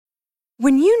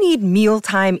When you need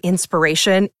mealtime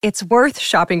inspiration, it's worth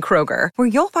shopping Kroger, where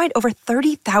you'll find over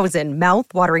 30,000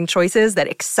 mouth-watering choices that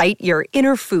excite your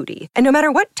inner foodie. And no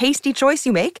matter what tasty choice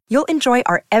you make, you'll enjoy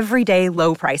our everyday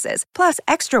low prices, plus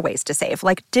extra ways to save,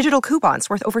 like digital coupons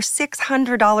worth over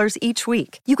 $600 each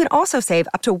week. You can also save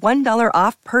up to $1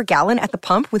 off per gallon at the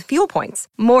pump with fuel points.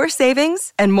 More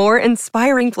savings and more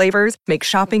inspiring flavors make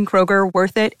shopping Kroger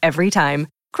worth it every time.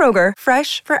 Kroger,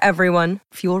 fresh for everyone.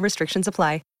 Fuel restrictions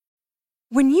apply.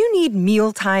 When you need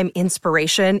mealtime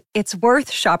inspiration, it's worth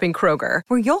shopping Kroger,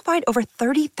 where you'll find over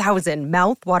 30,000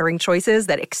 mouth-watering choices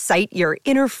that excite your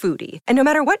inner foodie. And no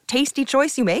matter what tasty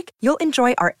choice you make, you'll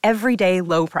enjoy our everyday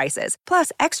low prices,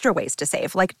 plus extra ways to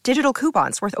save, like digital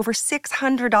coupons worth over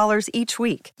 $600 each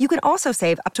week. You can also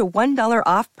save up to $1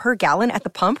 off per gallon at the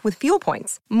pump with fuel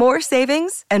points. More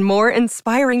savings and more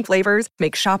inspiring flavors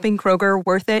make shopping Kroger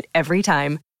worth it every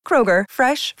time. Kroger,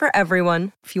 fresh for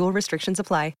everyone. Fuel restrictions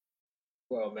apply.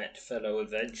 Well met, fellow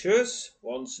adventurers.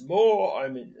 Once more,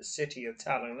 I'm in the city of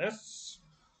Talonus.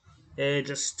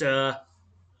 Just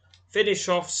finish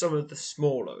off some of the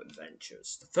smaller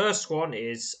adventures. The first one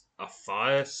is a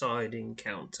fireside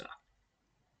encounter.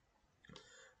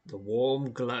 The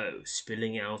warm glow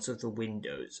spilling out of the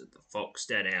windows of the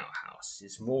Foxden outhouse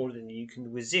is more than you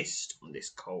can resist on this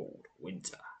cold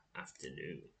winter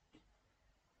afternoon.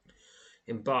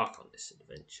 Embark on this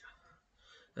adventure.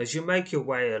 As you make your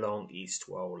way along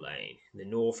Eastwell Lane, in the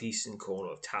northeastern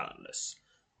corner of Talonus,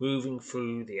 moving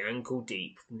through the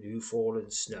ankle-deep new-fallen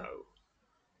snow,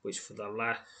 which for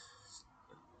the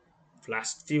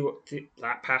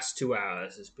past 2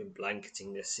 hours has been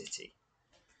blanketing the city,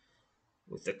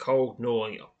 with the cold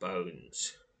gnawing at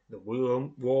bones, the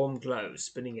warm glow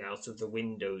spinning out of the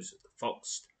windows of the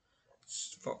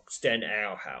Foxden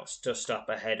alehouse just up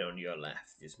ahead on your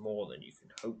left is more than you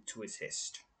can hope to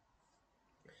resist.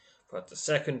 But the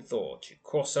second thought, you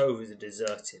cross over the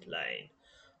deserted lane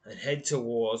and head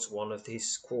towards one of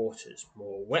his quarters'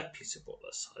 more reputable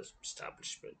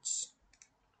establishments.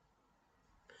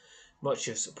 Much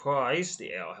your surprise,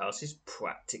 the alehouse is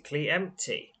practically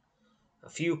empty. A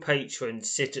few patrons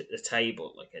sit at the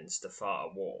table against the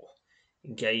far wall,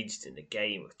 engaged in a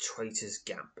game of Traitor's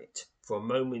Gambit. For a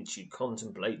moment you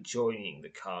contemplate joining the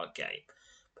card game,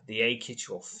 but the ache at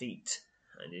your feet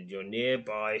and in your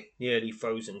nearby nearly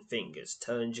frozen fingers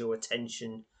turns your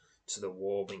attention to the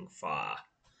warming fire.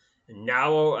 A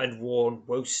narrow and worn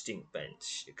roasting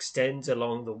bench extends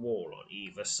along the wall on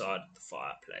either side of the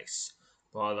fireplace,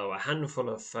 while there are a handful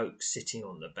of folk sitting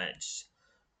on the bench.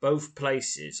 Both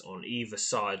places on either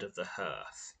side of the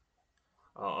hearth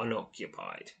are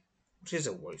unoccupied. What is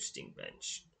a roasting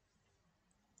bench?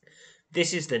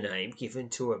 This is the name given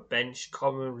to a bench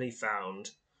commonly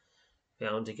found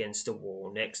against a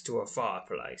wall next to a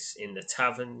fireplace in the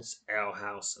taverns,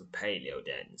 alehouse, and paleo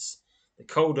dens. The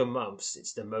colder months,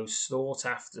 it's the most sought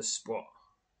after spot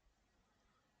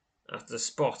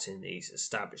in these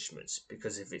establishments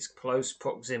because of its close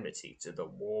proximity to the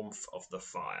warmth of the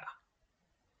fire.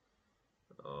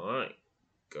 Alright,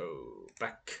 go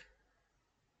back.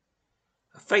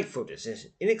 A fateful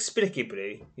decision.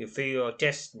 Inexplicably, you feel your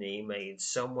destiny may in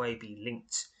some way be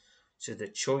linked to the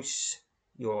choice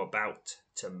you're about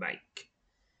to make.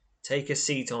 Take a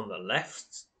seat to the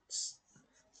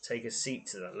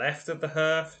left of the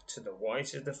hearth, to the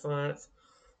right of the hearth.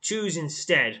 Choose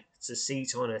instead to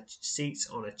seat on a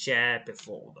chair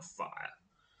before the fire.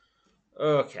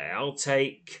 Okay, I'll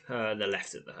take the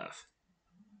left of the hearth.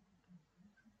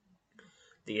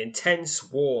 The intense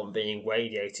warmth being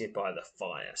radiated by the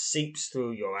fire seeps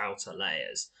through your outer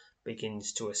layers,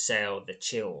 begins to assail the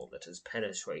chill that has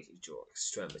penetrated your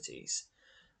extremities.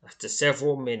 After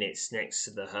several minutes next to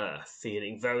the hearth,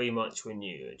 feeling very much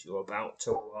renewed, you're about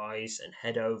to rise and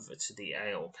head over to the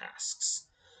ale casks,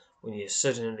 when you're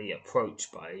suddenly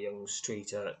approached by a young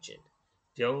street urchin.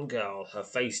 The young girl, her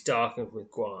face darkened with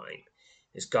grime,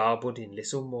 is garbled in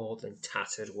little more than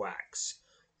tattered rags,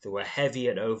 though a heavy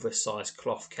and oversized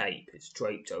cloth cape is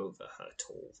draped over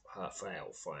her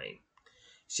frail frame.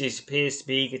 She appears to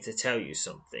be eager to tell you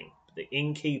something, but the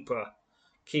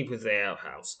keeper of the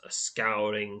alehouse, a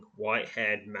scowling,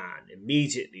 white-haired man,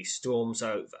 immediately storms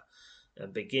over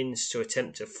and begins to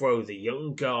attempt to throw the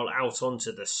young girl out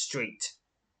onto the street.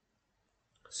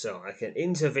 So I can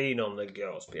intervene on the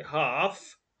girl's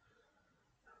behalf,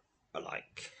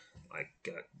 like a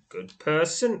good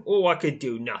person, or I could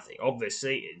do nothing,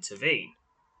 obviously intervene.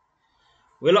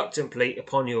 Reluctantly,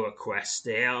 upon your request,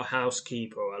 the alehouse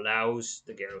keeper allows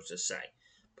the girl to say,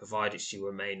 provided she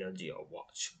remain under your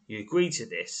watch. You agree to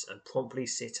this and promptly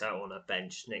sit her on a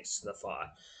bench next to the fire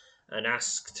and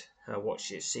asked her what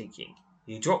she is seeking.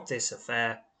 You drop this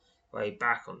affair Way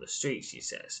back on the street, she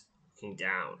says, looking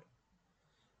down,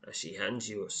 as she hands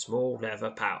you a small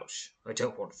leather pouch. I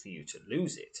don't want for you to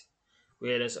lose it.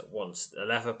 Realize at once that the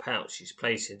leather pouch she's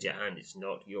placed in your hand is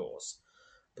not yours,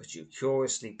 but you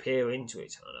curiously peer into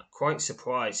it and are quite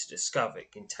surprised to discover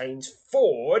it contains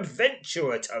 4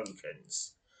 adventurer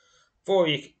tokens.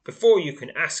 Before you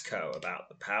can ask her about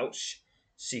the pouch,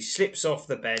 she slips off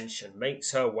the bench and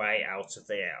makes her way out of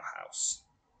the alehouse.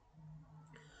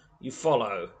 You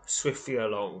follow swiftly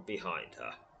along behind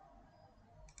her.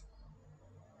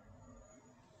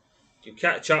 You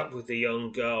catch up with the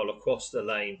young girl across the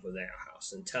lane from their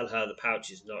house and tell her the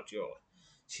pouch is not yours.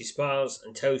 She smiles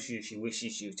and tells you she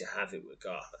wishes you to have it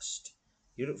regardless.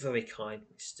 You look very kind,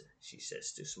 mister, she says,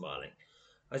 still smiling.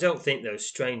 I don't think those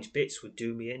strange bits would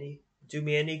do me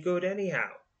any good anyhow.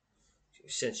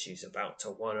 Since she's about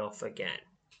to run off again.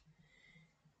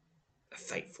 A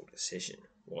fateful decision.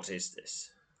 What is this?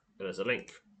 Well, there's a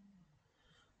link.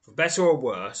 For better or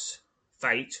worse,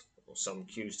 fate, or some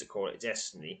choose to call it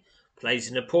destiny,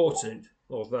 plays an important,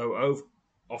 although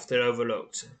often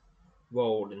overlooked,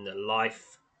 role in the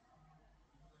life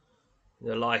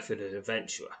of an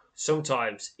adventurer.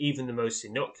 Sometimes even the most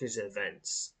innocuous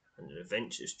events and an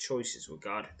adventurer's choices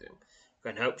regarding them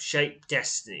can help shape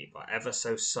destiny by ever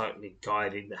so slightly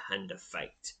guiding the hand of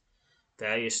fate.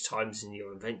 Various times in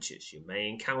your adventures you may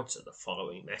encounter the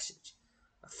following message.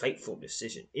 A fateful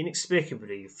decision.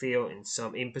 Inexplicably, you feel in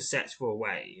some imperceptible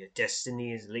way your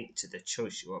destiny is linked to the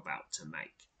choice you're about to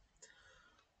make.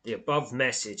 The above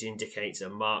message indicates a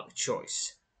marked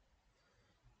choice.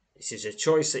 This is a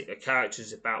choice that your character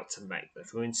is about to make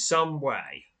that will in some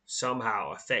way,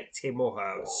 somehow affect him or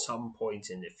her at some point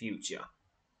in the future.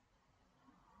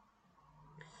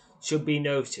 Should be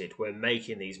noted when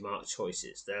making these marked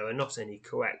choices, there are not any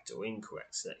correct or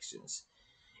incorrect selections.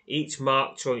 Each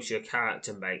marked choice your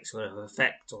character makes will have an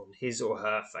effect on his or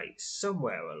her fate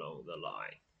somewhere along the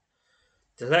line.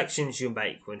 The selections you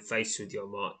make when faced with your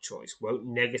marked choice won't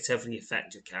negatively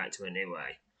affect your character in any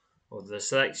way, although the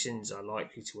selections are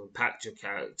likely to impact your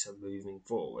character moving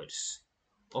forwards,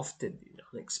 often in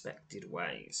unexpected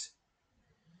ways.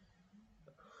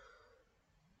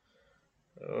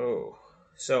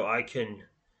 So I can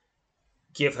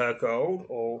give her gold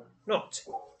or not.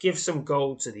 Give some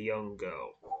gold to the young girl.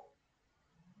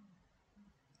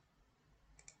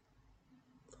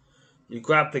 You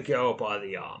grab the girl by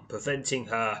the arm, preventing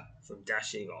her from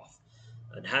dashing off,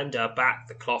 and hand her back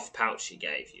the cloth pouch she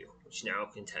gave you, which now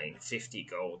contained 50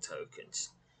 gold tokens.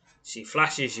 She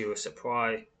flashes you a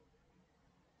surprised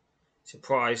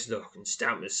look and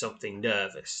stammers something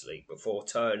nervously before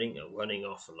turning and running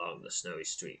off along the snowy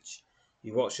street.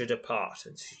 You watch her depart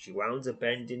until she rounds a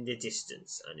bend in the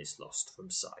distance and is lost from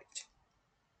sight.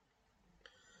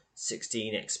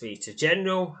 16 XP to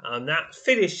General, and that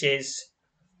finishes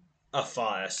a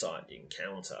fireside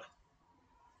encounter.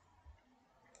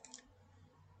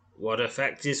 What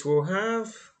effect this will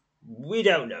have, we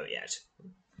don't know yet.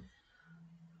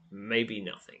 Maybe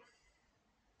nothing.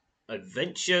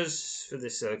 Adventures for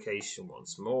this location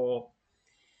once more.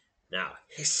 Now,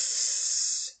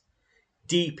 hiss!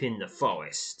 Deep in the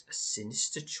forest, a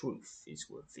sinister truth is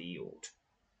revealed.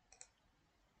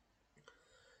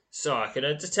 So I can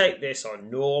undertake this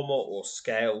on normal or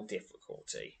scale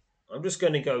difficulty. I'm just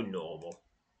going to go normal.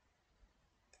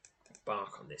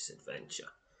 Embark on this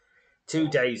adventure. 2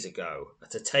 days ago,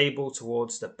 at a table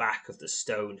towards the back of the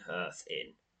Stone Hearth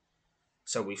Inn.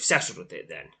 So we've settled with it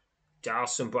then.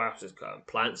 Darson Browser's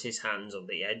plants his hands on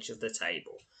the edge of the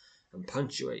table and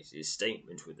punctuates his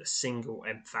statement with a single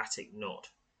emphatic nod.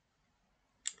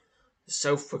 The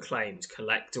self-proclaimed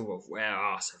collector of rare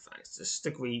artifacts just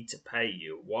agreed to pay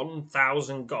you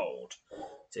 1,000 gold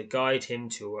to guide him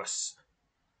to a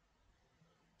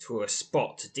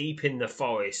spot deep in the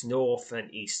forest north and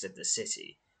east of the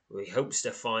city, where he hopes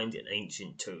to find an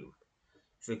ancient tomb.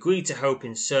 You've agreed to help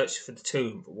in search for the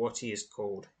tomb for what he has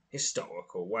called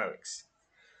historical relics.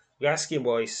 You ask him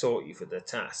why he sought you for the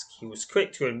task. He was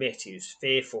quick to admit he was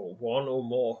fearful one or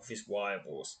more of his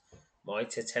rivals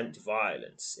might attempt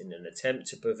violence in an attempt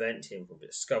to prevent him from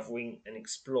discovering and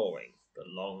exploring the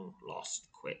long-lost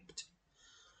crypt.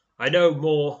 I know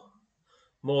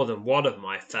more than one of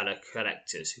my fellow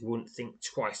collectors who wouldn't think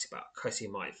twice about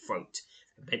cutting my throat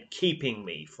and meant keeping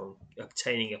me from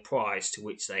obtaining a prize to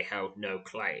which they held no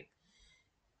claim.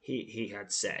 He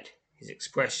had said, his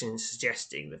expression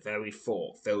suggesting the very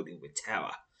thought filled him with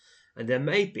terror, and there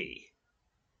may be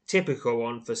typical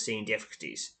unforeseen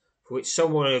difficulties for which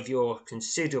someone of your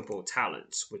considerable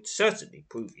talents would certainly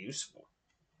prove useful.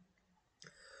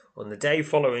 On the day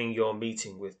following your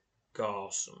meeting with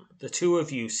Garson, the two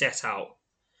of you set out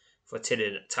for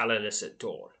Talanus at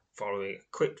dawn, following a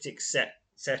cryptic set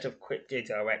of cryptic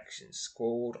directions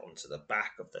scrawled onto the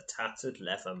back of the tattered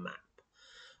leather map.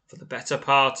 For the better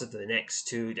part of the next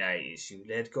 2 days, you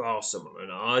led Garsum on an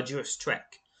arduous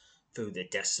trek through the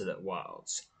desolate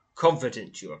wilds,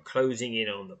 confident you were closing in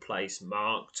on the place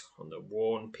marked on the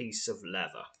worn piece of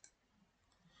leather.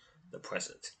 The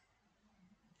present.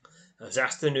 As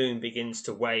afternoon begins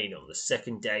to wane on the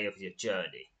second day of your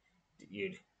journey,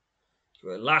 you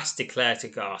at last declare to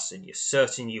Garson you're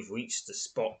certain you've reached the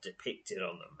spot depicted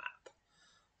on the map,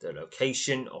 the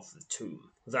location of the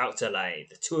tomb. Without delay,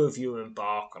 the two of you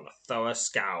embark on a thorough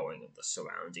scouring of the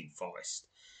surrounding forest,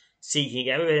 seeking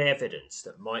every evidence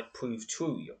that might prove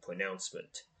true your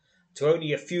pronouncement. To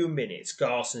only a few minutes,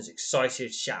 Garson's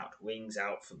excited shout rings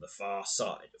out from the far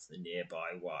side of the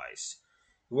nearby rise.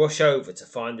 You rush over to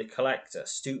find the collector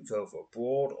stooped over a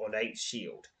broad, ornate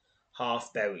shield,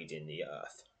 half buried in the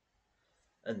earth.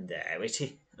 And there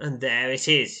it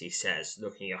is, he says,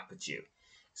 looking up at you,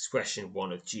 expression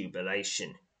one of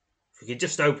jubilation. If we could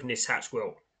just open this hatch,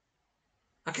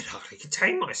 I could hardly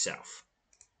contain myself.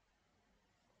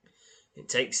 It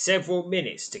takes several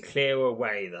minutes to clear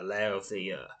away the layer of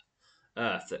the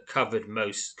earth that covers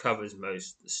most of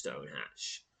the stone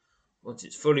hatch. Once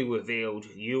it's fully revealed,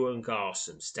 you and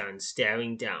Garson stand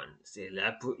staring down at the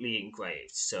elaborately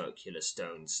engraved circular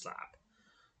stone slab,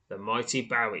 the mighty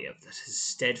barrier that has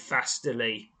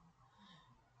steadfastly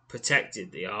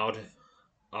protected the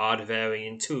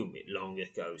Ardvarian tomb it long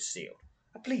ago sealed.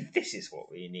 I believe this is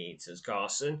what we need, says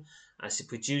Garson, as he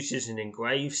produces an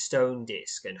engraved stone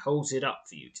disc and holds it up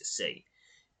for you to see.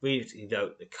 Briefly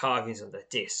note the carvings on the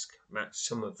disc match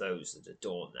some of those that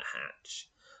adorn the hatch.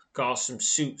 Garson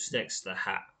stoops next to the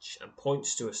hatch and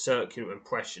points to a circular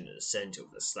impression in the centre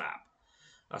of the slab.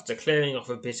 After clearing off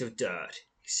a bit of dirt,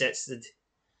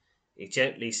 he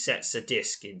gently sets the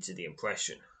disc into the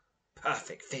impression.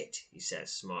 Perfect fit, he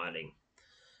says, smiling.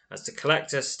 As the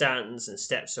collector stands and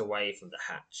steps away from the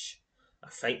hatch, a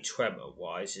faint tremor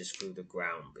rises through the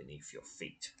ground beneath your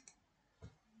feet.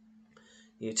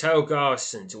 You tell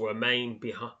Garson to remain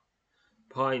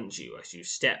behind you as you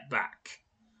step back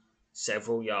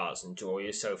several yards and draw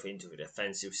yourself into a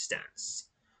defensive stance.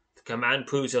 The command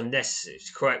proves unnecessary.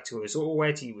 The collector has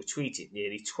already retreated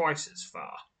nearly twice as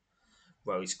far,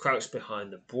 where he's crouched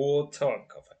behind the broad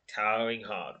trunk of a towering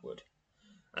hardwood.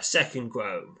 A second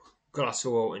groan,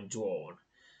 guttural and drawn,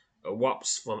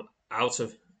 erupts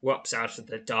out of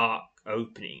the dark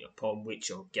opening upon which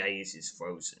your gaze is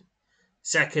frozen.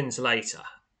 Seconds later,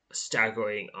 a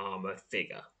staggering armoured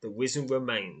figure, the risen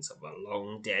remains of a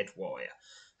long-dead warrior,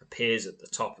 appears at the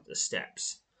top of the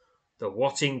steps. The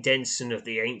rotting denizen of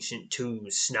the ancient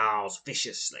tomb snarls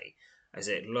viciously as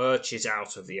it lurches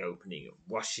out of the opening and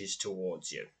rushes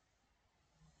towards you.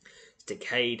 Its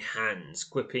decayed hands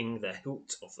gripping the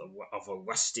hilt of a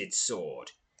rusted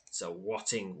sword. It's a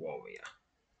rotting warrior.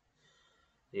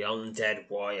 The undead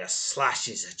warrior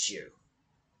slashes at you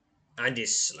and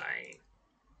is slain.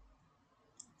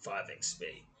 5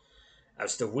 XP.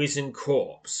 As the risen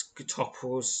corpse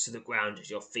topples to the ground at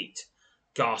your feet,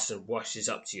 Garson rushes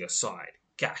up to your side,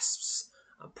 gasps,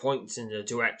 and points in the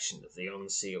direction of the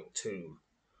unsealed tomb.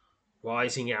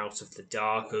 Rising out of the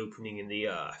dark opening in the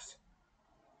earth,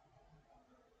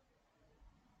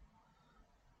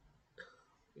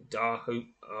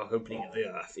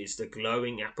 is the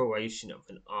glowing apparition of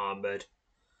an armoured,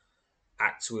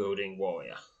 axe-wielding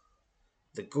warrior.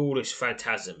 The ghoulish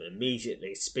phantasm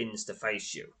immediately spins to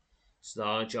face you. Its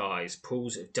large eyes,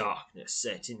 pools of darkness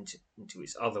set into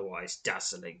its otherwise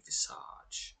dazzling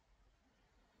visage.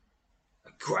 A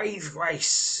grave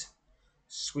race!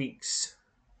 Squeaks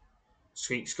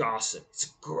Garson. It's a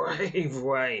grave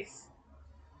wraith.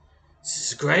 This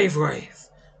is a grave wraith.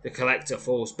 The collector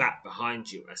falls back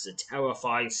behind you as the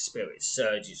terrified spirit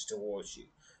surges towards you,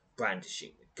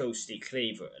 brandishing the ghostly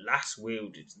cleaver at last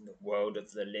wielded in the world of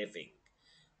the living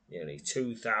nearly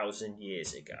 2,000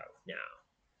 years ago. Now,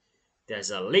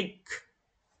 there's a link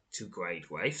to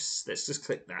grave wraiths. Let's just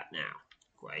click that now.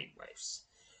 Grave wraiths.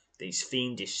 These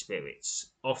fiendish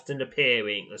spirits, often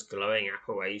appearing as glowing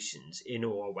apparitions in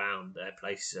or around their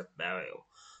places of burial,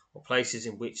 or places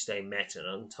in which they met an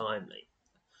untimely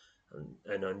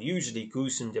and unusually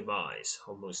gruesome demise,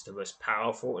 almost the most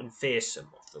powerful and fearsome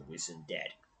of the risen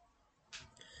dead.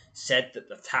 Said that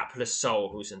the hapless soul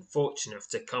who was unfortunate enough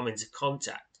to come into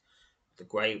contact with the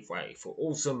grave wraith will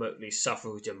ultimately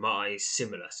suffer a demise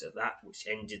similar to that which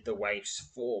ended the wraith's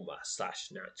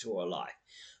former/natural life.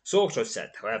 It's also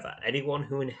said, however, anyone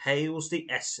who inhales the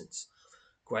essence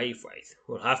of grave wraith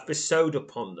will have bestowed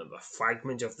upon them a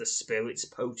fragment of the spirit's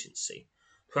potency,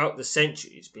 Throughout the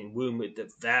centuries, it's been rumoured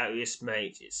that various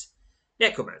mages,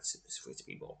 necromancers for it to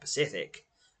be more specific,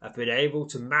 have been able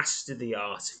to master the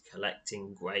art of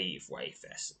collecting grave wraith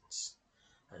essence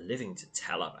and living to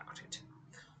tell about it.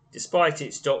 Despite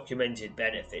its documented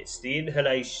benefits, the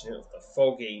inhalation of the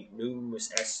foggy, luminous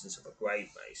essence of a grave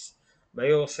mace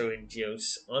may also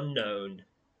induce unknown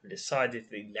and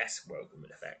decidedly less welcome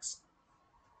effects.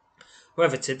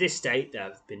 However, to this date, there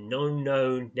have been no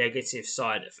known negative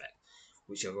side effects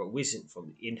which have arisen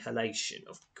from the inhalation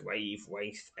of grave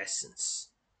wraith essence.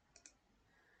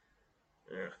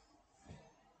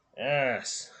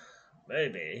 Yes,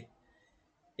 maybe.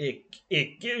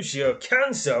 It gives you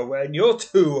cancer when you're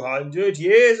 200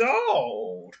 years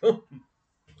old.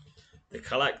 The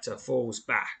collector falls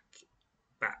back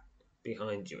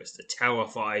behind you as the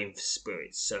terrifying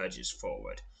spirit surges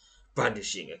forward,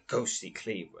 brandishing a ghostly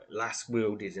cleaver last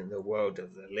wielded in the world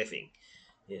of the living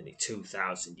nearly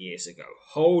 2,000 years ago.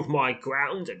 Hold my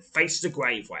ground and face the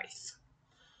grave wraith.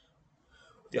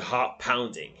 With your heart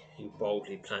pounding, you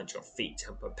boldly plant your feet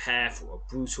and prepare for a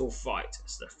brutal fight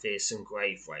as the fearsome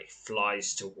grave wraith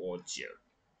flies towards you.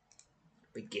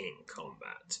 Begin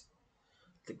combat.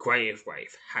 The grave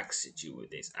wraith hacks at you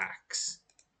with his axe.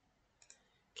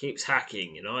 Keeps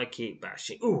hacking and I keep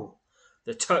bashing. Ooh!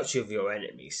 The touch of your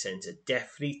enemy sends a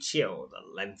deathly chill the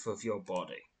length of your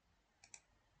body.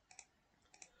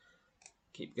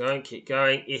 Keep going, keep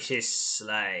going. It is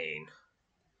slain.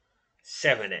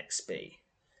 7 XP.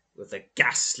 With a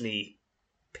ghastly,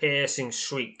 piercing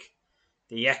shriek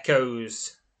that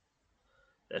echoes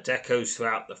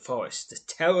throughout the forest, the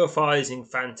terrifying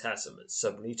phantasm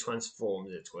suddenly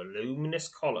transforms into a luminous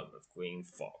column of green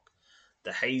fog.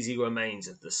 The hazy remains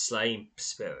of the slain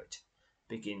spirit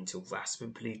begin to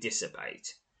rapidly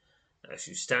dissipate. As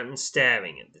you stand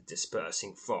staring at the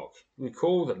dispersing fog,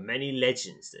 recall the many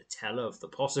legends that tell of the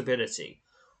possibility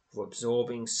of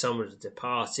absorbing some of the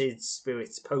departed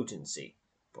spirit's potency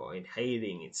by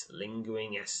inhaling its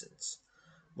lingering essence.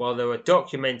 While there are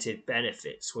documented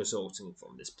benefits resulting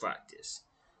from this practice,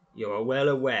 you are well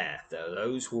aware there are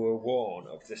those who are warned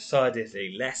of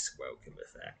decidedly less welcome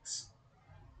effects.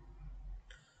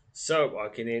 So I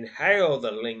can inhale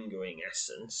the lingering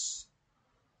essence,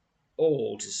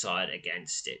 or decide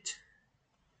against it.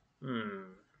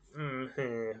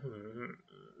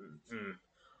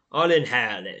 I'll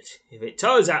inhale it. If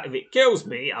it kills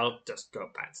me, I'll just go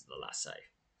back to the last save.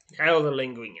 Inhale the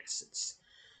lingering essence.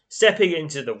 Stepping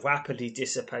into the rapidly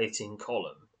dissipating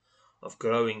column of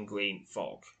glowing green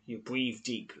fog, you breathe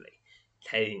deeply,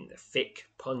 inhaling the thick,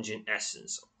 pungent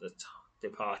essence of the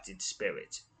departed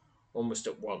spirit. Almost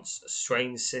at once, a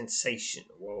strange sensation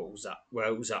rose up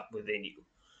within you,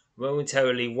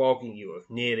 momentarily robbing you of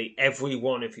nearly every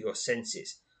one of your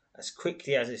senses. As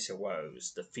quickly as it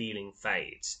arose, the feeling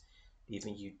fades,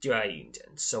 leaving you drained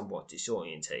and somewhat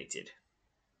disorientated.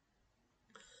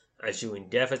 As you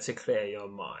endeavour to clear your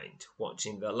mind,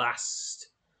 watching the last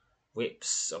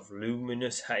whips of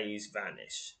luminous haze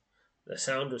vanish, the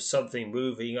sound of something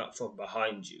moving up from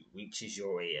behind you reaches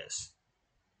your ears.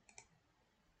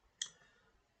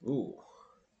 Ooh,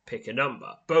 pick a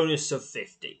number. Bonus of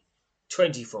 50.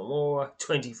 20 from aura,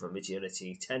 20 from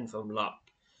agility, 10 from luck.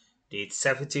 Need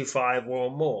 75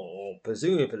 or more, or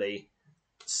presumably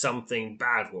something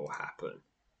bad will happen.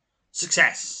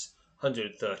 Success!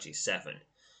 137.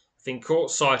 Having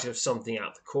caught sight of something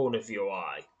out the corner of your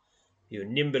eye, you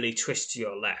nimbly twist to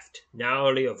your left,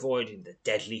 narrowly avoiding the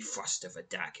deadly thrust of a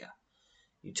dagger.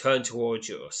 You turn towards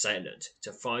your assailant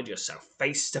to find yourself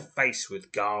face to face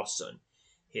with Garson,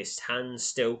 his hands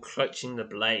still clutching the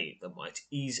blade that might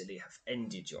easily have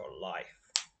ended your life.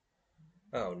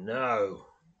 Oh no.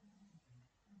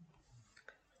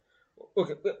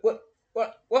 Okay, why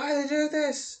do they do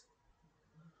this?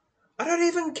 I don't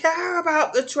even care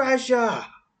about the treasure.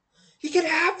 You can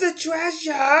have the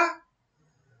treasure.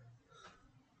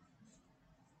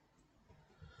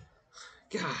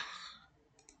 God.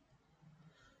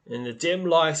 In the dim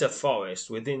light of forest,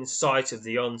 within sight of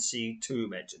the unsealed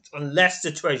tomb entrance, unless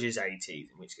the treasure's 18,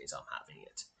 in which case I'm having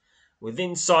it.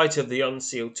 Within sight of the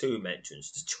unsealed tomb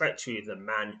entrance, the treachery of the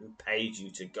man who paid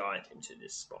you to guide him to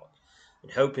this spot,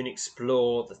 and hoping to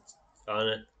explore the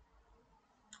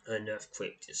unearthed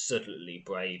crypt is suddenly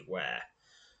laid bare.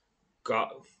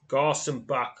 Garson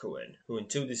Bakarin, who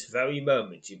until this very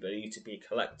moment you believe to be a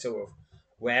collector of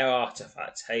rare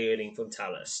artifacts hailing from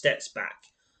Talos, steps back,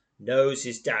 knows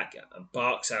his dagger, and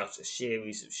barks out a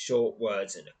series of short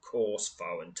words in a coarse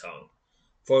foreign tongue.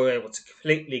 For you're able to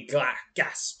completely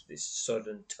gasp this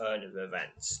sudden turn of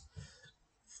events.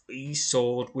 3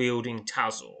 sword-wielding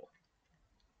Tazor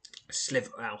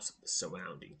slither out of the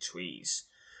surrounding trees,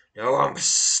 No one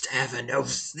must ever know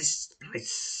this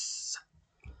place,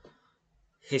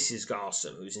 hisses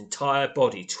Garson, whose entire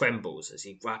body trembles as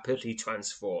he rapidly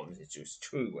transforms into his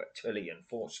true reptilian.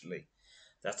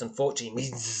 That unfortunately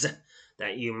means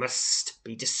that you must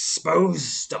be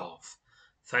disposed of.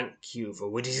 Thank you for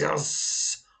ridding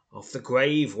us of the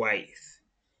grave wraith.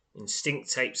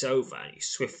 Instinct takes over and you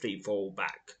swiftly fall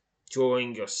back,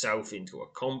 drawing yourself into a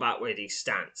combat-ready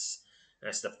stance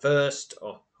as the first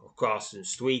of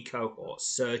Garson's 3 cohorts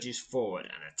surges forward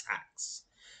and attacks.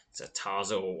 It's a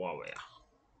Tarzal warrior.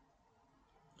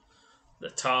 The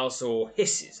Tarzal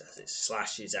hisses as it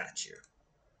slashes at you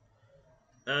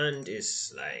and is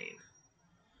slain.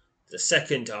 The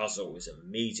second Tarzal is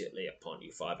immediately upon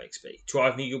you, 5 XP,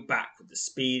 driving you back with the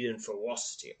speed and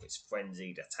ferocity of its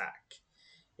frenzied attack.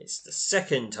 It's the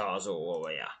second Tarzal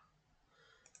warrior.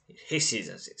 It hisses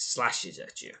as it slashes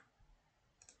at you.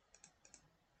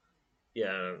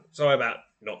 Yeah, sorry about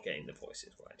not getting the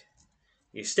voices right.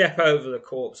 You step over the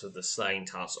corpse of the slain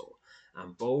Tarzal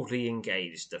and boldly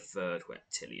engage the third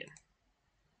reptilian.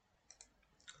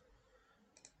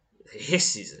 It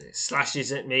hisses as it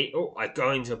slashes at me. Oh, I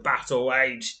go into battle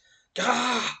rage.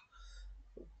 Gah!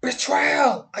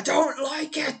 Betrayal! I don't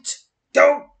like it!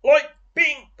 Don't like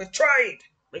being betrayed!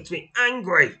 Makes me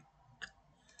angry.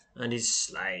 And is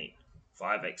slain.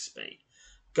 5 XP.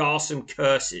 Garson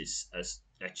curses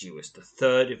at you as the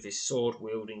third of his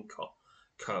sword-wielding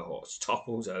cohorts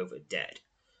topples over dead.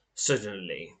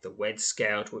 Suddenly, the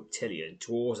red-scaled reptilian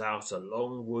draws out a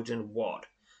long wooden wad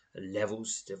and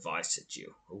levels the device at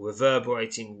you. A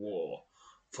reverberating roar,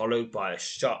 followed by the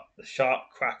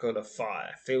sharp crackle of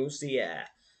fire, fills the air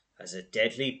as a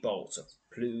deadly bolt of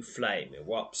blue flame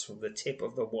erupts from the tip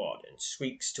of the wad and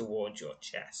streaks towards your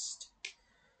chest.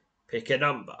 Pick a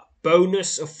number.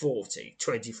 Bonus of 40.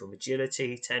 20 from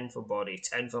agility, 10 from body,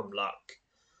 10 from luck.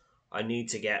 I need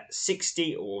to get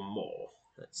 60 or more.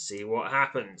 Let's see what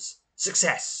happens.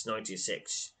 Success,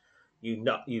 96.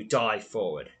 You dive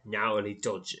forward, narrowly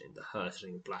dodging the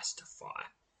hurtling blast of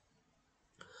fire.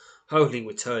 Hurriedly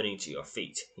returning to your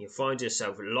feet, you find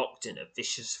yourself locked in a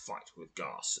vicious fight with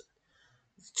Garson.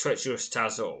 The treacherous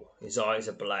Tarzal, his eyes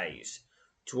ablaze,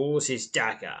 draws his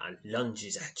dagger and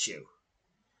lunges at you.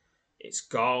 It's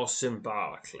Garson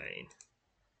Baraclane,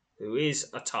 who is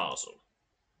a Tarzal.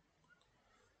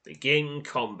 Begin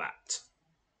combat.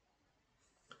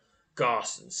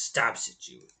 Garson stabs at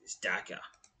you with his dagger.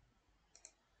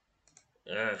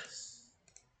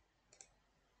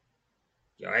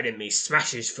 Your enemy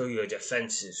smashes through your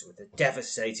defences with a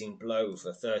devastating blow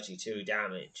for 32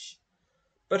 damage,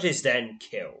 but is then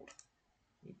killed.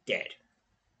 You're dead.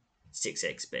 6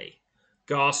 XP.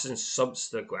 Garson subs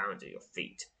to the ground at your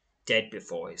feet, dead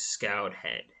before his scoured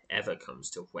head ever comes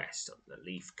to rest on the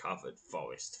leaf-covered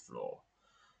forest floor.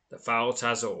 The foul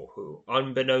Tarzal, who,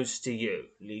 unbeknownst to you,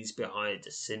 leaves behind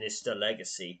a sinister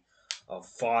legacy of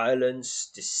violence,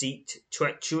 deceit,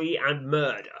 treachery, and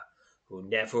murder, will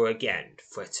never again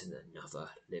threaten another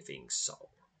living soul.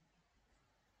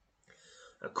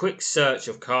 A quick search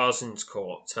of Carson's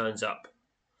court turns up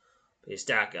his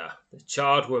dagger, the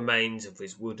charred remains of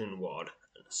his wooden wad,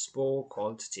 and a small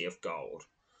quantity of gold.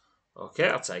 Okay,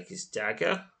 I'll take his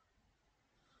dagger.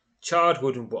 Charred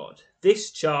wooden wad.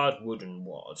 This charred wooden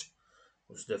wad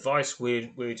was the device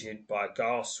wielded by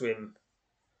Garson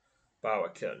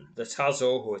Baraclane, the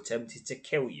Tarzal who attempted to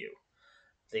kill you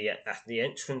at the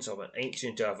entrance of an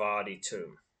ancient Avadi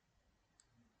tomb.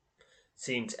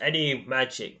 Seems any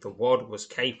magic the wad was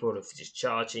capable of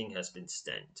discharging has been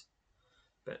spent.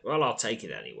 But, well, I'll take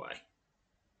it anyway.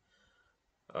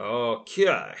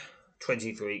 Okay,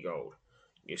 23 gold.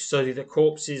 You study the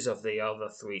corpses of the other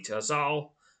 3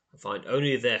 Tarzal and find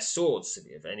only their swords to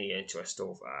be of any interest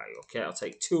or value. Okay, I'll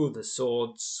take 2 of the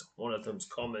swords. One of them's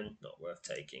common, not worth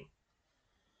taking.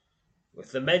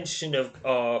 With the mention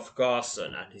of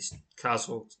Garson and his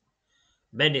Tarzal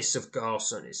menace of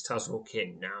Garson, his Tarzal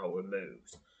kin, now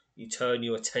removed, you turn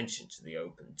your attention to the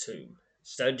open tomb.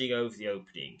 Standing over the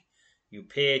opening, you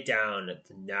peer down at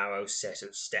the narrow set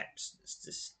of steps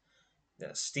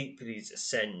that steeply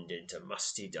descend into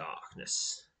musty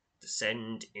darkness.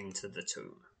 Descend into the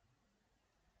tomb.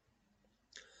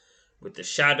 With the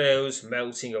shadows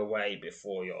melting away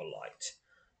before your light,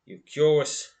 you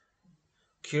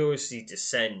curiously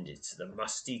descend into the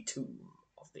musty tomb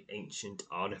of the ancient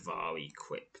Ardavari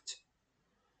crypt.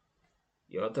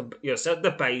 You're at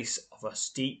the base of a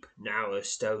steep, narrow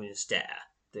stone stair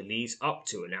that leads up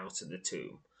to and out of the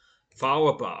tomb. Far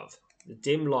above, the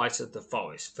dim light of the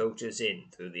forest filters in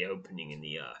through the opening in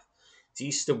the earth. To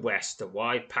east and west, the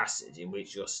wide passage in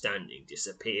which you're standing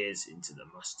disappears into the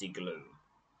musty gloom.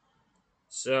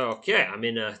 So, okay, I'm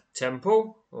in a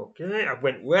temple. Okay, I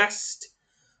went west.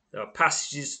 There are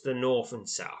passages to the north and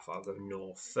south. I'll go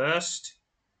north first.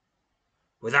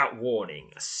 Without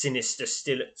warning, a sinister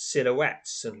silhouette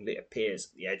suddenly appears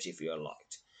at the edge of your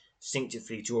light.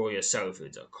 Instinctively draw yourself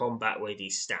into a combat-ready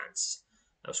stance,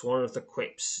 as one of the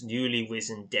quips, newly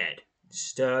risen dead,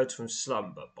 disturbed from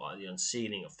slumber by the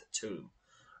unsealing of the tomb,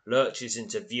 lurches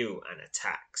into view and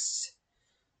attacks.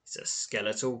 It's a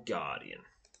skeletal guardian.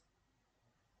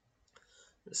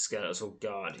 The skeletal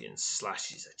guardian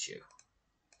slashes at you.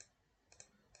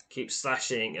 Keep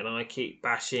slashing and I keep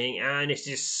bashing, and it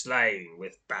is slain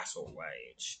with battle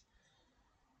rage.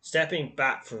 Stepping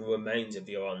back from the remains of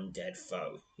your undead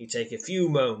foe, you take a few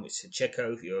moments to check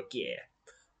over your gear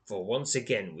before once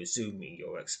again resuming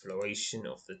your exploration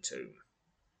of the tomb.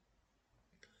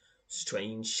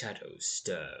 Strange shadows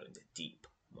stir in the deep,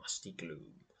 musty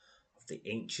gloom of the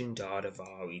ancient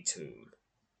Ardavari tomb.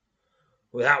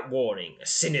 Without warning, a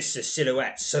sinister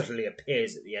silhouette suddenly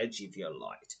appears at the edge of your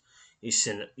light. You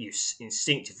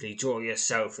instinctively draw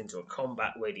yourself into a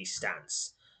combat-ready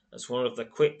stance, as one of the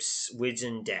quips,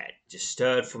 risen dead,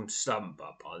 disturbed from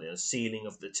slumber by the unsealing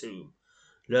of the tomb,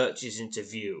 lurches into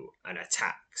view and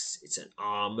attacks. It's an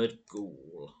armored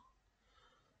ghoul.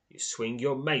 You swing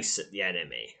your mace at the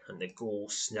enemy, and the ghoul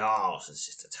snarls as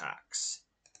it attacks.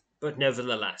 But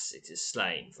nevertheless, it is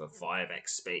slain for 5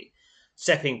 XP.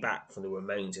 Stepping back from the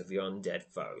remains of your undead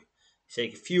foe, you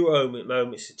take a few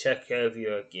moments to check over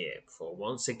your gear before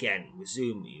once again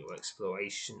resuming your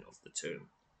exploration of the tomb.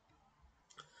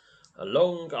 A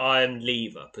long iron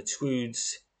lever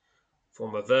protrudes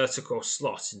from a vertical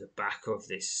slot in the back of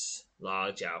this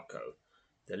large alcove.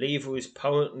 The lever is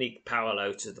permanently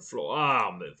parallel to the floor.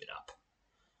 I'll move it up.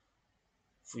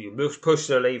 You push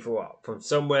the lever up from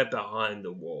somewhere behind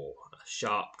the wall. A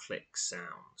sharp click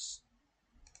sounds.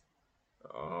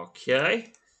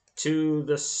 Okay, to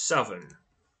the southern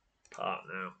part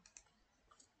now.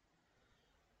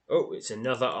 Oh, it's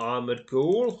another armoured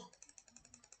ghoul.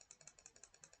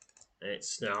 It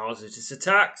snarls at its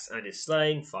attacks and is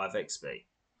slain 5 XP.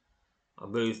 I'll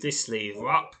move this lever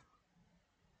up.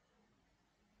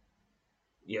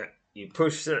 Yeah, you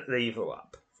push that lever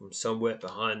up from somewhere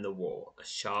behind the wall. A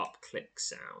sharp click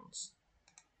sounds.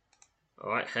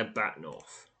 Alright, head back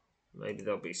north. Maybe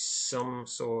there'll be some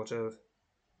sort of...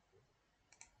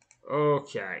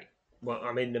 Okay, well,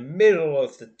 I'm in the middle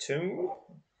of the tomb,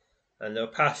 and there are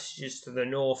passages to the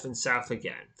north and south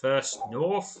again. First,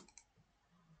 north.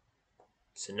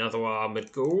 It's another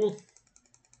armoured ghoul.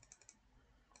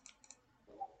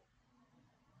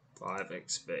 5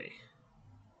 XP.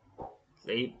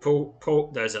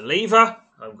 Pull. There's a lever.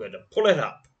 I'm going to pull it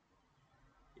up.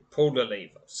 You pull the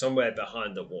lever. Somewhere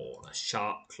behind the wall, a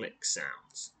sharp click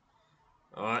sounds.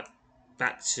 Alright,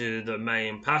 back to the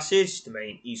main passage, the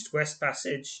main east-west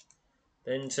passage.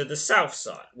 Then to the south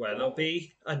side, where there'll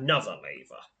be another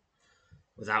lever.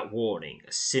 Without warning,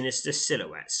 a sinister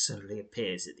silhouette suddenly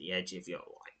appears at the edge of your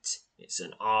light. It's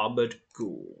an armoured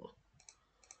ghoul.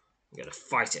 I'm going to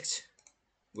fight it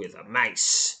with a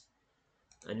mace.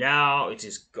 And now it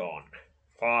is gone.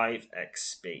 5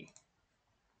 XP.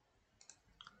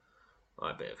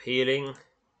 Right, a bit of healing.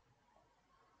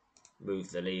 Move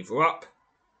the lever up.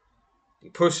 You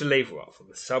push the lever up from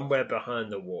somewhere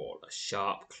behind the wall. A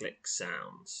sharp click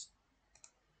sounds.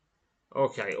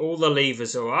 Okay, all the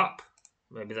levers are up.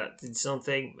 Maybe that did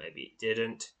something. Maybe it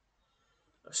didn't.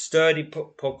 A sturdy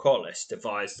portcullis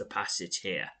divides the passage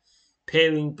here.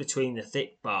 Peering between the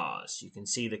thick bars, you can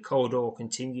see the corridor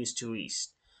continues to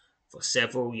east for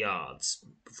several yards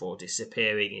before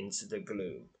disappearing into the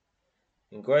gloom.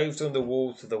 Engraved on the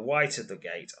wall to the right of the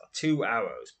gate are 2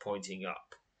 arrows pointing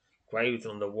up. Engraved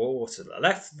on the wall to the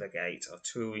left of the gate are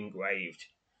 2 engraved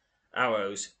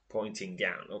arrows pointing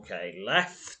down. Okay,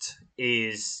 left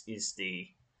is the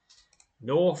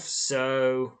north,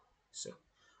 so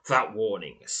without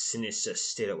warning, a sinister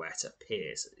silhouette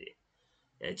appears at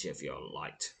the edge of your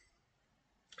light.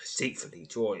 Deceitfully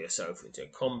draw yourself into a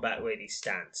combat-ready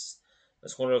stance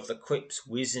as one of the quips,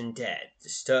 risen dead,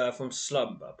 disturbed from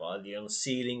slumber by the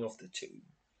unsealing of the tomb,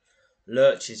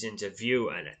 lurches into view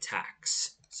and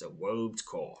attacks. It's a robed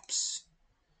corpse.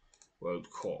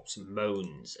 Robed corpse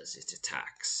moans as it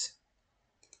attacks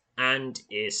and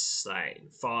is slain.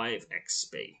 5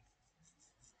 XP.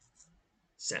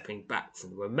 Stepping back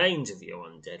from the remains of your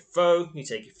undead foe, you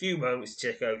take a few moments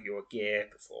to check over your gear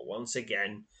before once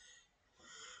again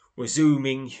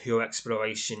resuming your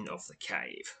exploration of the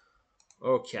cave.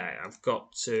 Okay, I've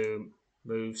got to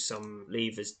move some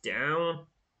levers down.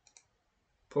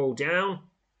 Pull down.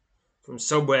 From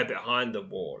somewhere behind the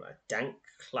wall, a dank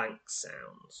clank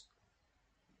sounds.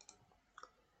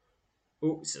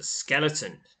 Oh, it's a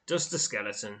skeleton. Just a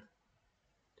skeleton.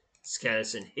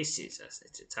 Skeleton hisses as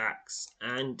it attacks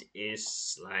and is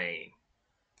slain.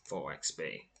 4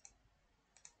 XP.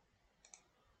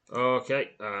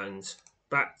 Okay, and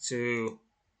back to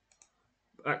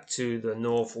the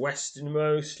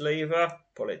northwesternmost lever.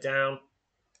 Pull it down.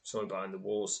 Someone behind the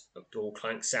walls. A door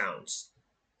clank sounds.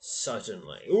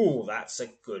 Suddenly. Ooh, that's a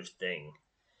good thing.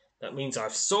 That means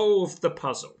I've solved the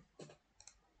puzzle.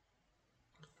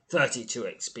 32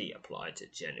 XP applied to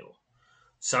General.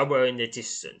 Somewhere in the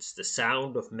distance, the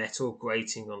sound of metal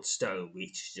grating on stone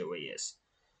reaches your ears.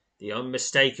 The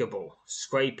unmistakable,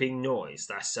 scraping noise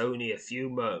lasts only a few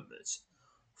moments,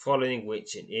 following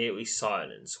which an eerie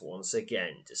silence once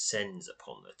again descends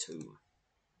upon the tomb.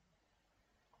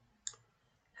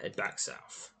 Head back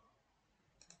south.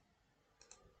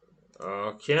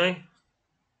 Okay.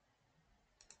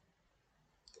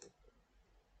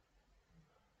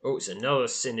 Oh, it's another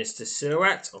sinister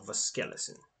silhouette of a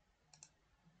skeleton.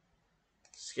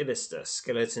 Sinister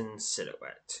skeleton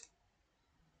silhouette.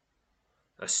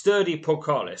 A sturdy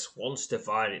portcullis once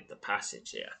divided the passage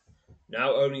here.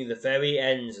 Now only the very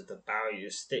ends of the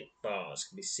barrier's thick bars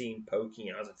can be seen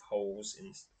poking out of holes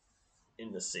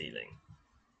in the ceiling.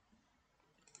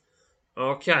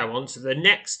 Okay, on to the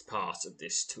next part of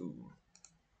this tomb,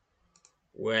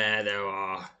 where there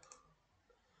are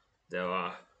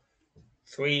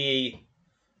three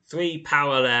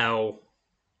parallel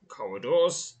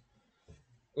corridors,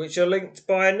 which are linked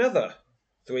by another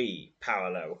 3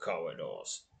 parallel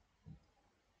corridors.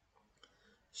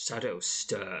 Shadows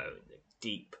stir in the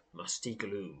deep, musty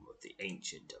gloom of the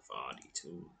ancient Avadi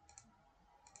tomb.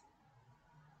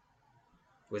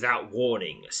 Without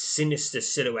warning, a sinister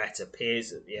silhouette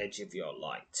appears at the edge of your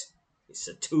light. It's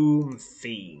a tomb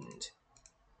fiend.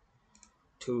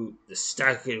 The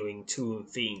staggering tomb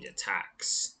fiend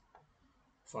attacks.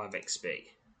 5 XP.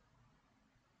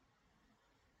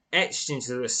 Etched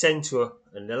into the centre,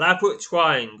 an elaborate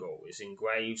triangle is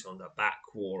engraved on the back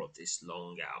wall of this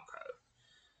long alcove.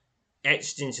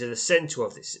 Etched into the centre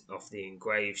of the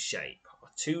engraved shape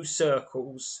are 2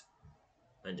 circles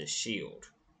and a shield.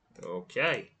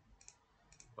 Okay.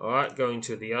 Alright, going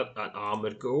to an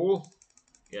armoured ghoul.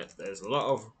 Yeah, there's a lot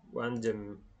of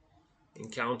random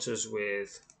encounters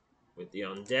with the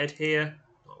undead here.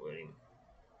 Not really.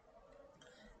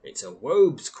 It's a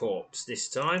robed corpse this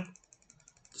time.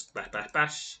 Just bash, bash,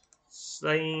 bash.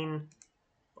 Slain.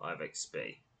 5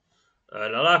 XP.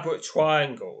 An elaborate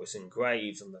triangle is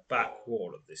engraved on the back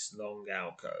wall of this long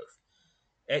alcove.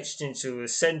 Etched into the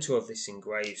centre of this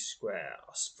engraved square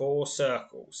are 4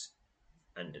 circles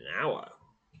and an arrow.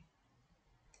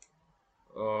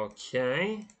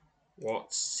 Okay.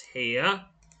 What's here?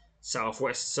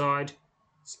 Southwest side.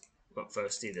 But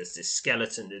firstly, there's this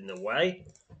skeleton in the way.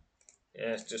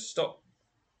 Yes, just stop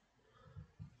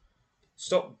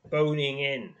boning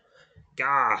in.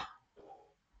 Gah!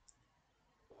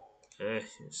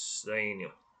 Slain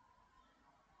you.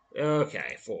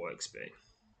 Okay, 4 XP.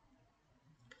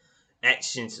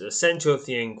 Etched into the centre of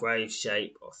the engraved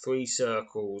shape are 3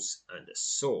 circles and a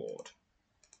sword.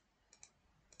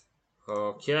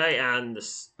 Okay, and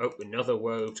another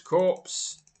robed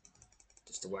corpse.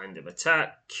 Just a random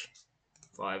attack.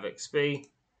 5 XP.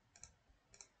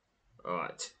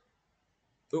 Alright.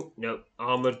 Oh, no.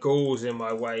 Armoured ghouls in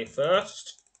my way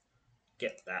first.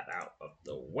 Get that out of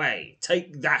the way.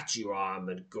 Take that, you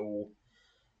armoured ghoul.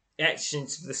 Etched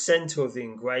into the centre of the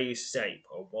engraved shape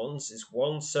is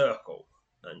 1 circle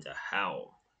and a helm.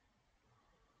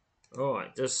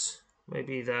 Alright, does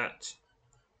maybe that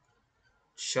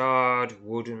charred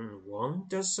wooden wand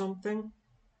does something?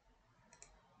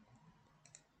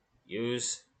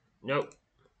 Use. Nope.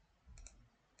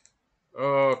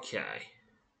 Okay.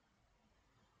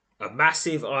 A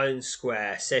massive iron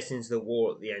square set into the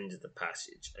wall at the end of the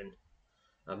passage, and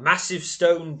a massive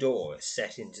stone door is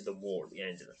set into the wall at the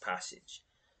end of the passage.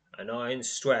 An iron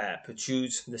square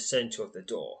protrudes from the centre of the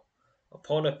door,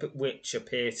 upon which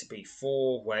appear to be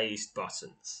 4 raised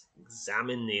buttons.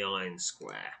 Examine the iron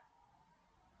square.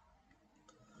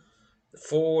 The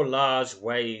 4 large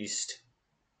raised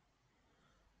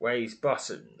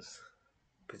buttons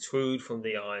protrude from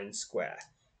the iron square.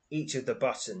 Each of the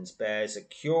buttons bears a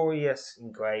curious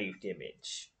engraved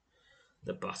image.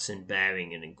 The button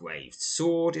bearing an engraved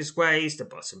sword is raised. The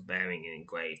button bearing an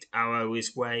engraved arrow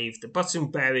is raised. The button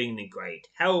bearing an engraved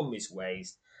helm is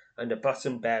raised. And the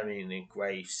button bearing an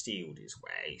engraved shield is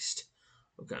raised.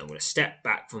 Okay, I'm going to step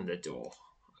back from the door.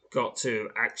 I've got to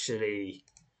actually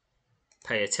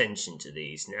pay attention to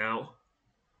these now.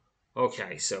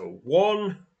 Okay, so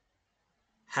 1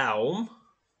 helm.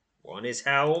 1 is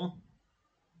helm.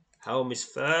 Helm is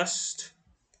first.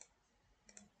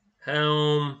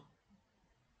 Helm,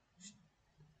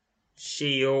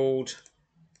 shield,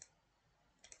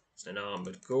 it's an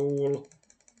armoured ghoul.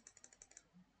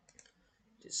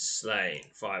 It is slain,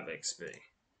 5 XP.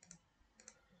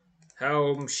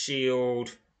 Helm,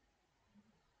 shield,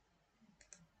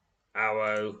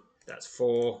 arrow, that's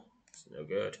 4. It's no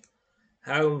good.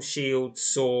 Helm, shield,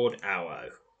 sword, arrow.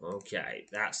 Okay,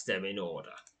 that's them in order.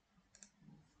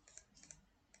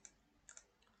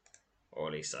 Or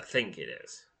at least I think it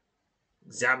is.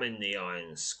 Examine the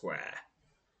iron square.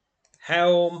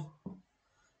 Helm.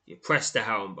 You press the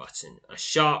helm button. A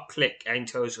sharp click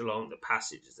echoes along the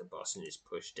passage as the button is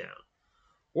pushed down.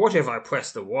 What if I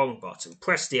press the wrong button?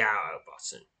 Press the arrow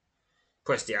button.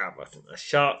 Press the arrow button. A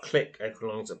sharp click echoes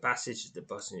along the passage as the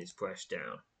button is pressed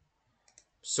down.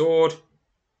 Sword.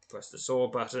 Press the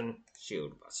sword button.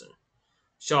 Shield button.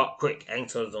 Sharp click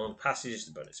echoes along the passage as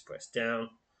the button is pressed down.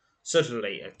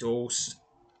 Suddenly, a dull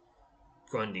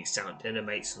grinding sound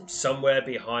emanates from somewhere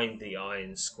behind the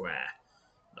iron square.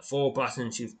 The 4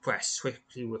 buttons you've pressed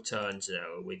swiftly return to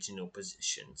their original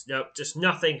positions. Nope, just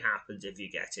nothing happens if you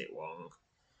get it wrong.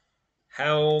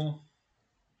 Helm.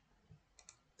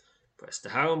 Press the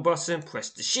helm button, press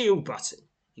the shield button.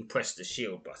 You press the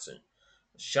shield button.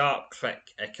 A sharp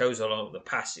click echoes along the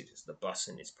passage as the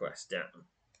button is pressed down.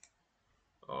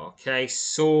 Okay,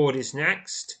 sword is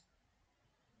next.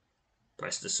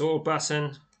 Press the sword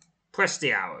button. Press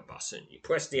the arrow button. You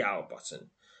press the arrow button.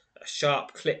 A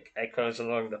sharp click echoes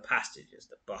along the passage as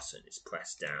the button is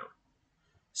pressed down.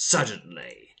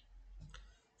 Suddenly,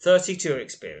 32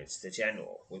 experience the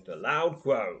general. With a loud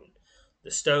groan,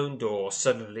 the stone door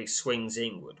suddenly swings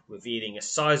inward, revealing a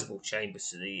sizable chamber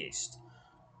to the east,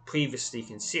 previously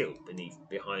concealed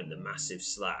behind the massive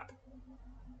slab.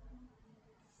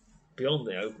 Beyond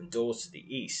the open door to the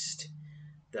east,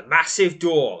 the massive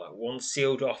door that once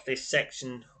sealed off this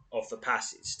section of the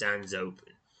passage stands open.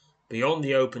 Beyond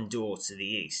the open door to the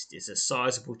east is a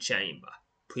sizable chamber,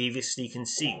 previously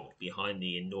concealed behind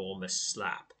the enormous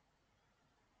slab.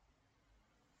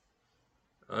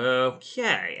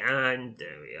 Okay, and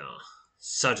there we are.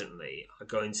 Suddenly, I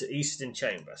go into the eastern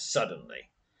chamber. Suddenly,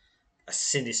 a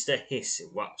sinister hiss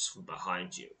erupts from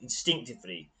behind you.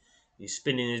 Instinctively, you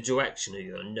spin in the direction of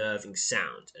your unnerving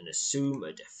sound and assume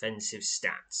a defensive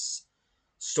stance.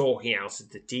 Stalking out of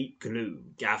the deep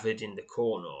gloom gathered in the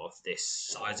corner of this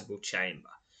sizable chamber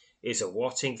is a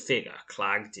rotting figure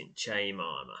clad in chain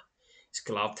armour, its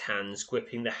gloved hands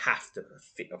gripping the haft of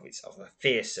a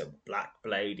fearsome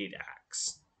black-bladed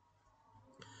axe.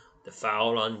 The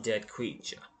foul undead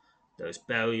creature, whose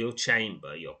burial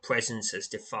chamber your presence has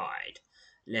defied,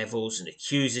 levels an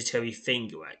accusatory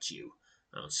finger at you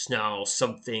and snarls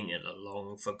something in a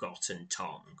long-forgotten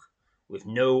tongue. With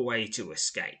no way to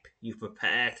escape, you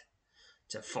prepare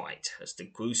to fight as the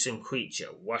gruesome creature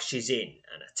rushes in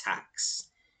and attacks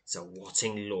its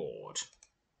rotting lord.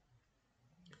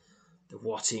 The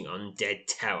rotting undead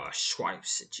terror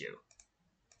swipes at you.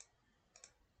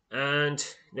 And,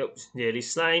 nope, nearly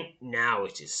slain. Now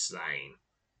it is slain.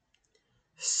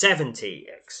 70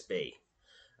 XP.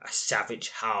 A savage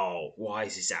howl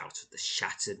rises out of the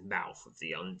shattered mouth of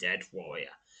the undead warrior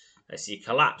as he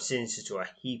collapses into a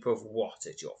heap of rot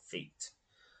at your feet.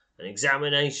 An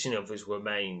examination of his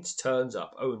remains turns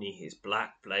up only his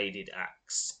black-bladed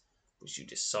axe, which you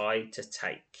decide to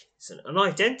take. It's an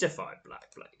unidentified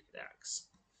black-bladed axe.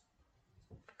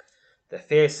 The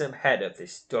fearsome head of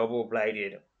this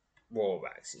double-bladed war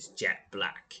axe is jet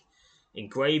black.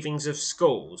 Engravings of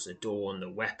skulls adorn the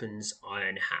weapon's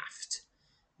iron haft.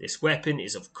 This weapon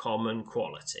is of common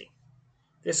quality.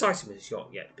 This item has not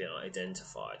yet been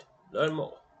identified. Learn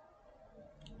more.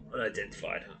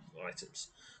 Unidentified items.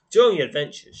 During your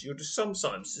adventures, you'll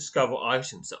sometimes discover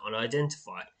items that are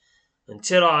unidentified.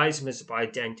 Until an item is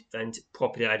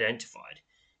properly identified,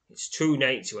 its true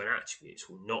nature and attributes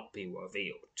will not be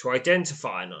revealed. To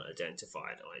identify an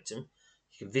unidentified item,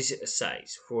 you can visit a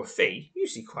sage. For a fee,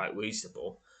 usually quite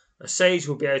reasonable, a sage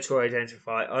will be able to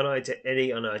identify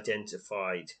any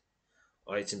unidentified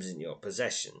items in your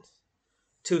possession.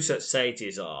 2 such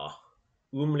sages are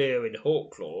Umlir in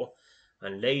Hawklaw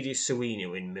and Lady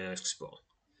Serena in Merkspawn.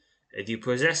 If you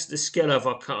possess the skill of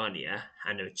Arcania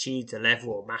and have achieved a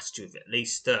level of mastery of at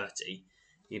least 30,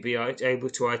 you'll be able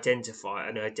to identify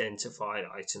unidentified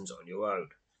items on your own.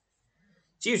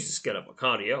 To use the skill of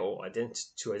Arcania or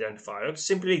to identify them,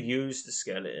 simply use the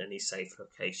skill in any safe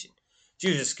location. To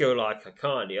use a skill like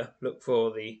Arcania, look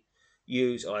for the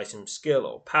Use Item Skill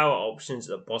or Power options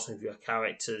at the bottom of your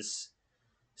character's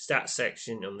stats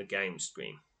section on the game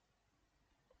screen.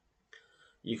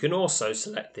 You can also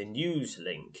select the news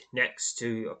link next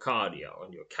to Arcadia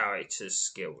on your character's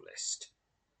skill list.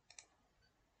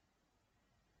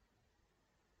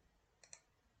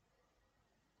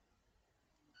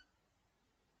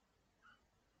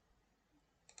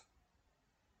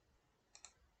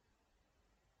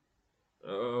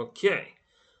 Okay.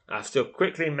 After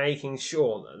quickly making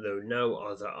sure that there are no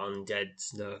other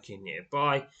undeads lurking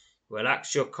nearby, you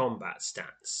relax your combat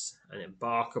stance and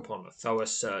embark upon a thorough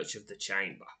search of the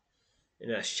chamber.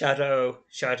 In a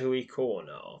shadowy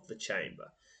corner of the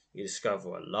chamber, you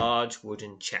discover a large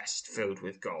wooden chest filled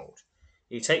with gold.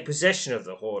 You take possession of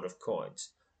the hoard of coins.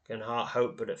 Can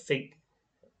help but think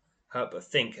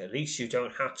at least you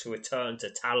don't have to return to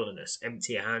Talonus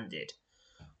empty-handed.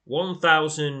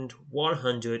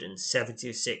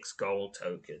 1,176 gold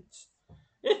tokens.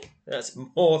 That's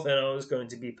more than I was going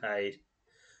to be paid.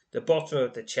 The bottom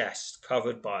of the chest,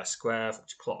 covered by a square of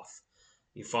cloth,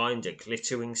 you find a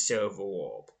glittering silver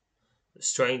orb. The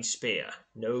strange spear,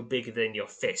 no bigger than your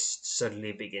fist,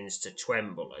 suddenly begins to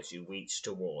tremble as you reach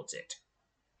towards it.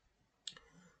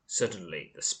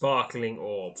 Suddenly, the sparkling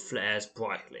orb flares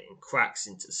brightly and cracks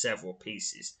into several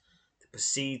pieces that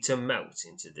proceed to melt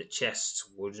into the chest's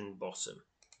wooden bottom.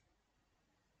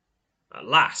 At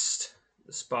last,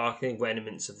 the sparkling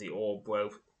remnants of the orb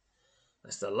melt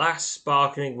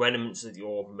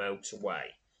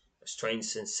away, a strange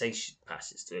sensation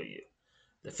passes through you.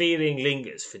 The feeling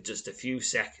lingers for just a few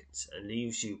seconds and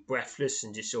leaves you breathless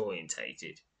and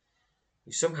disorientated.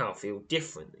 You somehow feel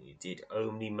different than you did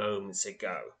only moments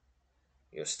ago.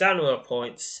 Your stamina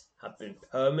points have been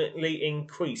permanently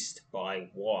increased by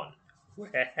 1.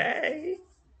 Hey!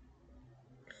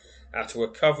 After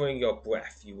recovering your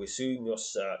breath, you resume your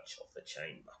search of the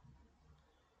chamber.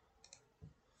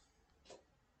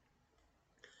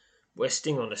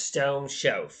 Resting on a stone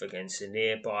shelf against a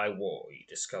nearby wall, you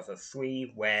discover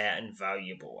 3 rare and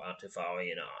valuable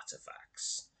Altavarian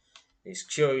artifacts. These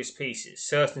curious pieces,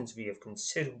 certain to be of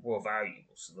considerable value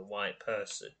to the right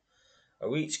person,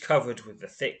 are each covered with a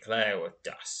thick layer of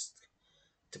dust.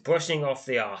 To brushing off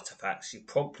the artifacts, you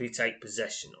promptly take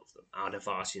possession of them.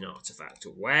 Altavarian artifact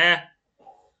where?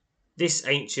 This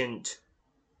ancient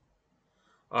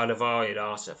Altavarian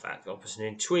artifact offers an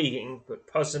intriguing but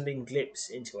puzzling glimpse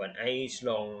into an age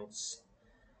long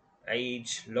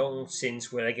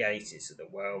since relegated to the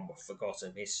realm of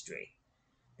forgotten history.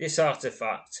 This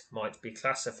artifact might be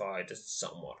classified as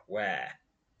somewhat rare.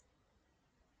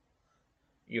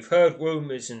 You've heard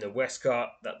rumours in that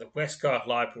the Westguard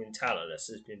Library in Talonus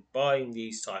has been buying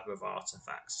these type of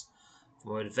artifacts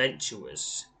from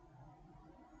adventurers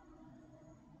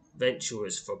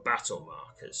for battle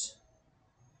markers.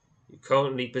 You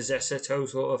currently possess a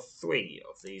total of 3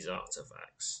 of these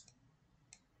artifacts.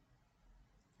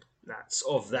 That's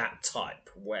of that type,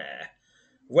 rare,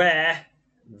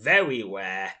 very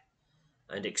rare,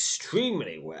 and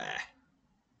extremely rare.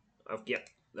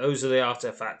 Those are the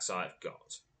artifacts I've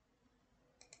got.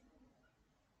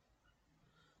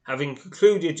 Having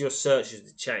concluded your search of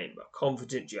the chamber,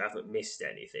 confident you haven't missed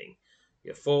anything,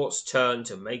 your thoughts turn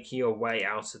to making your way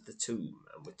out of the tomb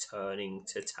and returning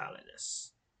to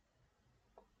Talonus.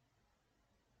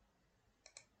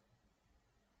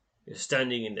 You're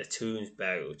standing in the tomb's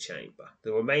burial chamber.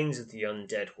 The remains of the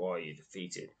undead warrior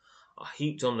defeated are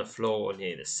heaped on the floor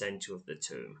near the centre of the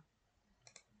tomb.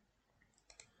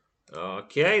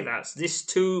 Okay, this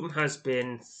tomb has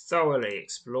been thoroughly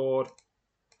explored.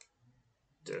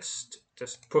 Just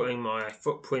putting my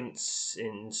footprints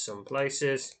in some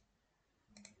places.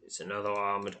 It's another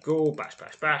armoured ghoul. Bash,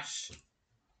 bash, bash.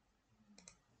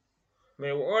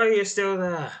 My warrior still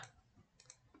there.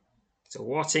 It's a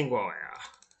rotting warrior.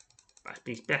 Bash,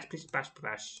 bash, bash, bash,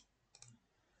 bash.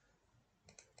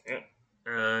 Yeah.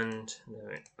 And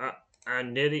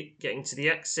nearly getting to the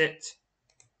exit.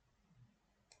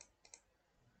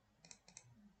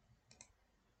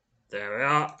 There we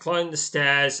are. Climb the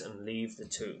stairs and leave the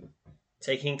tomb,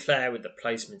 taking care with the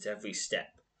placement every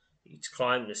step. You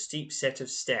climb the steep set of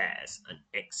stairs and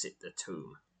exit the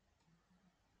tomb.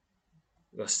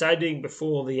 You're standing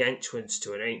before the entrance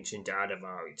to an ancient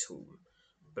Adavari tomb,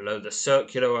 below the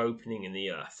circular opening in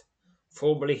the earth,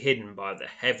 formerly hidden by the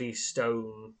heavy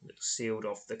stone that sealed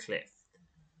off the cliff.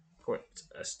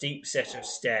 A steep set of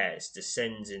stairs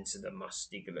descends into the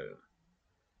musty gloom.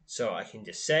 So I can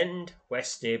descend,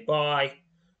 rest nearby,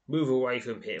 move away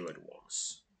from here at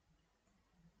once.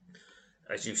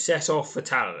 As you set off for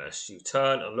Talonus, you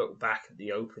turn and look back at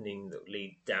the opening that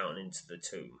leads down into the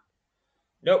tomb.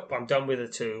 Nope, I'm done with the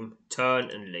tomb. Turn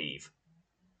and leave.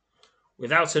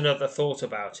 Without another thought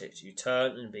about it, you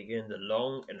turn and begin the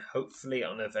long and hopefully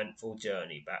uneventful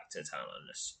journey back to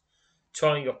Talonus.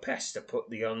 trying your best to put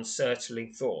the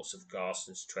unsettling thoughts of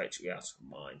Garson's treachery out of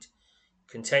mind.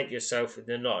 Content yourself with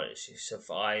the knowledge you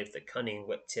survived the cunning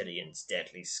reptilian's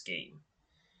deadly scheme.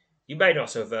 You may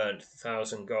not have earned the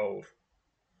 1,000 gold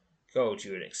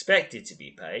you had expected to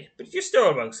be paid, but you're still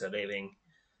amongst the living,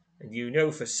 and you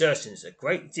know for certain there's a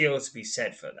great deal to be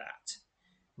said for that.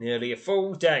 Nearly a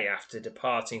full day after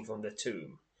departing from the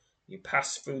tomb, you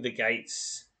pass through the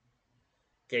gates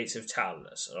of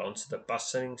Talnus and onto the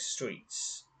bustling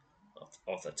streets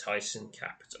of the Tyson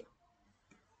capital.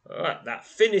 Alright, that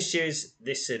finishes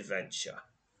this adventure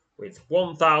with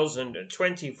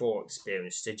 1,024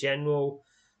 experience to general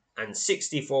and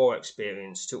 64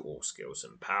 experience to all skills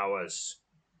and powers.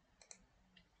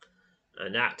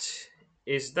 And that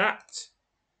is that.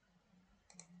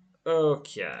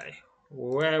 Okay,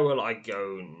 where will I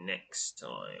go next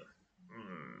time?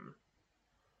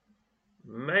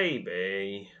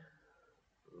 Maybe.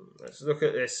 Let's look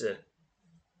at this.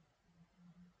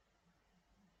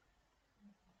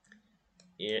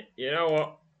 You know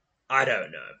what? I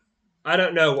don't know. I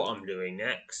don't know what I'm doing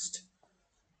next.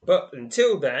 But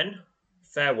until then,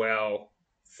 farewell,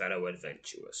 fellow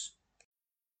adventurers.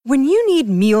 When you need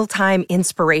mealtime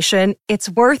inspiration, it's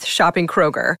worth shopping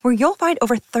Kroger, where you'll find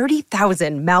over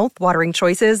 30,000 mouth-watering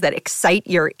choices that excite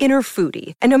your inner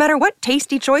foodie. And no matter what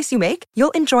tasty choice you make,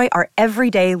 you'll enjoy our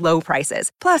everyday low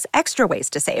prices, plus extra ways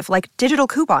to save, like digital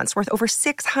coupons worth over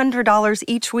 $600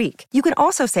 each week. You can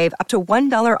also save up to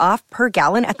 $1 off per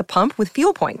gallon at the pump with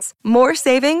fuel points. More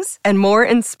savings and more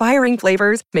inspiring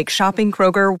flavors make shopping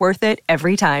Kroger worth it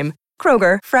every time.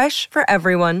 Kroger, fresh for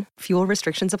everyone. Fuel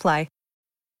restrictions apply.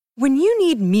 When you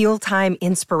need mealtime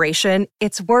inspiration,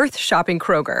 it's worth shopping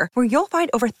Kroger, where you'll find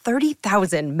over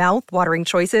 30,000 mouth-watering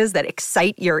choices that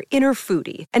excite your inner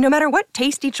foodie. And no matter what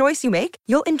tasty choice you make,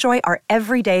 you'll enjoy our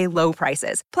everyday low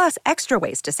prices, plus extra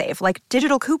ways to save, like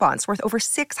digital coupons worth over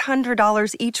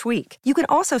 $600 each week. You can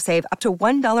also save up to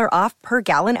 $1 off per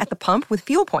gallon at the pump with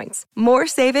fuel points. More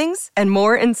savings and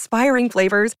more inspiring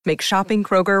flavors make shopping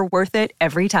Kroger worth it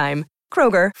every time.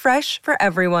 Kroger, fresh for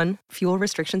everyone. Fuel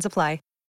restrictions apply.